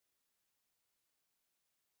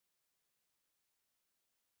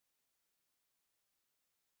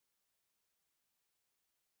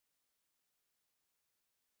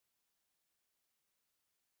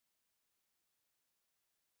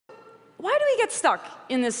why do we get stuck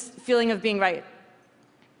in this feeling of being right?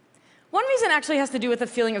 One reason actually has to do with the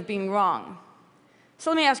feeling of being wrong.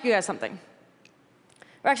 So let me ask you guys something.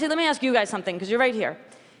 Or actually, let me ask you guys something, because you're right here.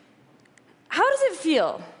 How does it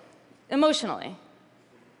feel emotionally?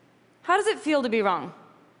 How does it feel to be wrong?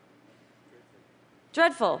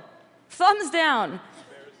 Dreadful. Thumbs down.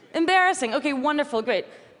 Embarrassing. OK, wonderful, great.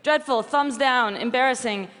 Dreadful, thumbs down,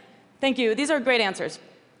 embarrassing. Thank you. These are great answers.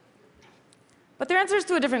 But they're answers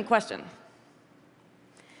to a different question.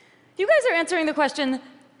 You guys are answering the question,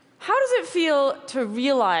 how does it feel to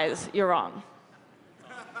realize you're wrong?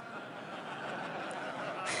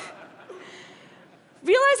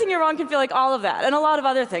 Realizing you're wrong can feel like all of that, and a lot of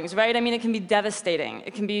other things, right? I mean, it can be devastating.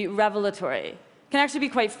 It can be revelatory. It can actually be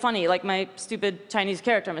quite funny, like my stupid Chinese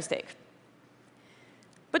character mistake.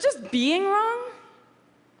 But just being wrong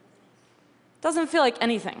doesn't feel like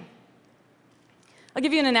anything. I'll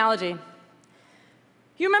give you an analogy.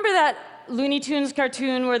 You remember that Looney Tunes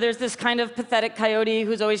cartoon where there's this kind of pathetic coyote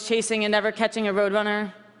who's always chasing and never catching a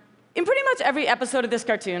roadrunner? In pretty much every episode of this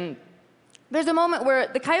cartoon, there's a moment where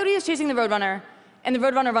the coyote is chasing the roadrunner, and the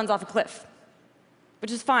roadrunner runs off a cliff,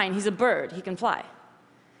 which is fine. He's a bird. He can fly.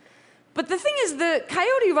 But the thing is, the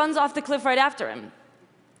coyote runs off the cliff right after him.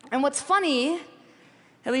 And what's funny,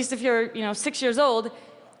 at least if you're 6 years old,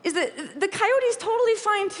 is that the coyote's totally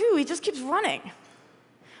fine, too. He just keeps running,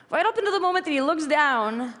 right up until the moment that he looks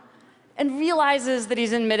down and realizes that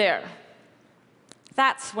he's in midair.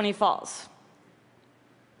 That's when he falls.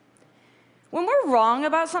 When we're wrong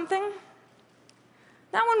about something,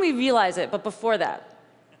 not when we realize it, but before that,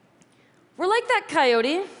 we're like that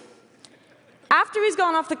coyote after he's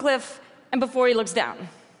gone off the cliff and before he looks down.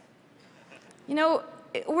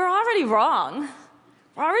 We're already wrong.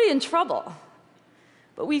 We're already in trouble.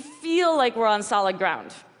 But we feel like we're on solid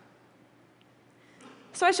ground.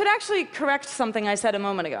 So I should actually correct something I said a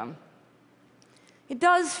moment ago. It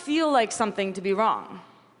does feel like something to be wrong.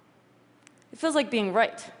 It feels like being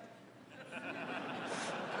right.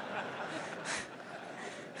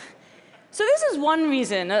 So this is one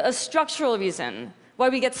reason, a structural reason, why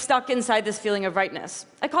we get stuck inside this feeling of rightness.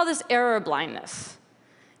 I call this error blindness.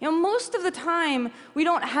 Most of the time, we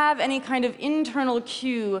don't have any kind of internal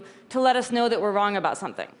cue to let us know that we're wrong about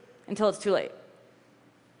something until it's too late.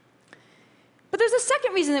 But there's a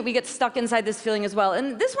second reason that we get stuck inside this feeling as well,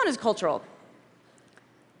 and this one is cultural.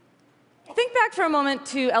 Think back for a moment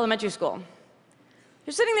to elementary school.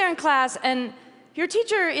 You're sitting there in class, and your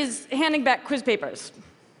teacher is handing back quiz papers.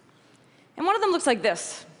 And one of them looks like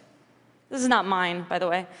this. This is not mine, by the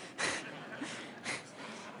way.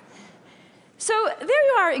 So there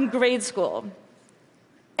you are in grade school,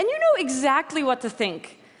 and you know exactly what to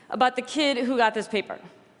think about the kid who got this paper.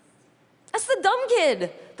 That's the dumb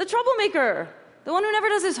kid, the troublemaker, the one who never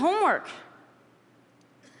does his homework.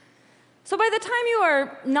 So by the time you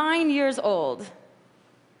are 9 years old,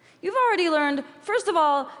 you've already learned, first of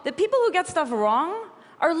all, that people who get stuff wrong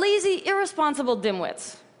are lazy, irresponsible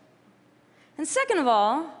dimwits. And second of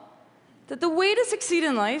all, that the way to succeed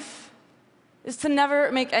in life is to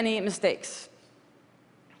never make any mistakes.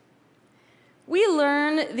 We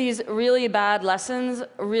learn these really bad lessons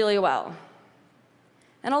really well.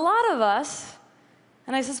 And a lot of us,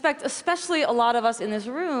 and I suspect especially a lot of us in this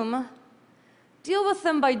room, deal with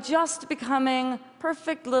them by just becoming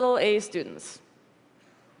perfect little A students,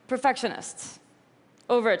 perfectionists,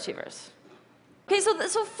 overachievers. OK,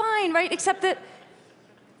 so fine, right? Except that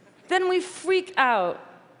then we freak out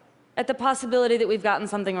at the possibility that we've gotten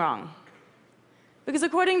something wrong. Because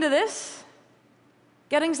according to this,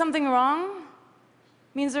 getting something wrong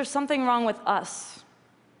means there's something wrong with us.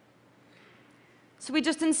 So we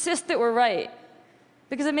just insist that we're right,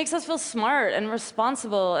 because it makes us feel smart and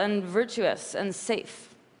responsible and virtuous and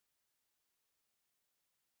safe.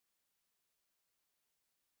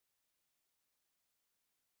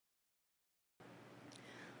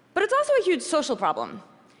 But it's also a huge social problem.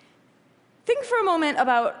 Think for a moment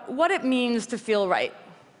about what it means to feel right.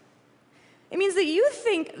 It means that you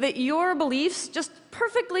think that your beliefs just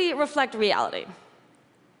perfectly reflect reality.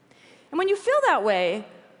 And when you feel that way,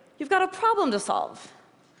 you've got a problem to solve,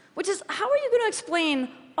 which is, how are you going to explain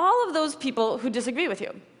all of those people who disagree with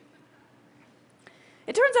you?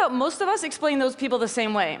 It turns out most of us explain those people the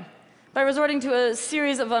same way, by resorting to a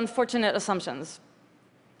series of unfortunate assumptions.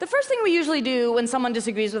 The first thing we usually do when someone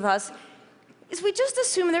disagrees with us is we just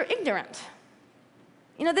assume they're ignorant.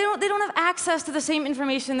 They don't have access to the same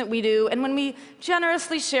information that we do, and when we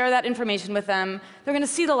generously share that information with them, they're going to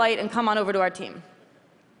see the light and come on over to our team.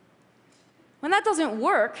 When that doesn't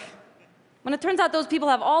work, when it turns out those people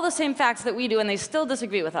have all the same facts that we do and they still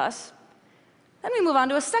disagree with us, then we move on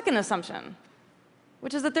to a second assumption.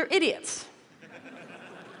 which is that they're idiots.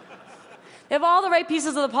 They have all the right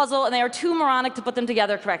pieces of the puzzle, and they are too moronic to put them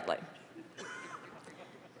together correctly.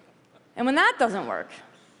 And when that doesn't work,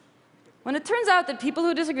 when it turns out that people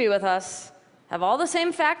who disagree with us have all the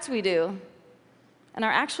same facts we do and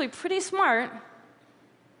are actually pretty smart,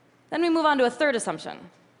 then we move on to a third assumption.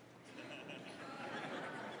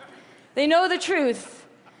 They know the truth,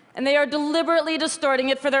 and they are deliberately distorting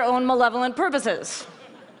it for their own malevolent purposes.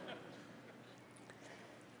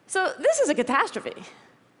 So this is a catastrophe.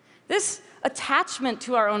 This attachment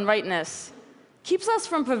to our own rightness keeps us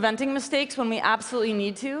from preventing mistakes when we absolutely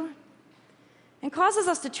need to, and causes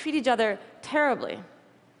us to treat each other terribly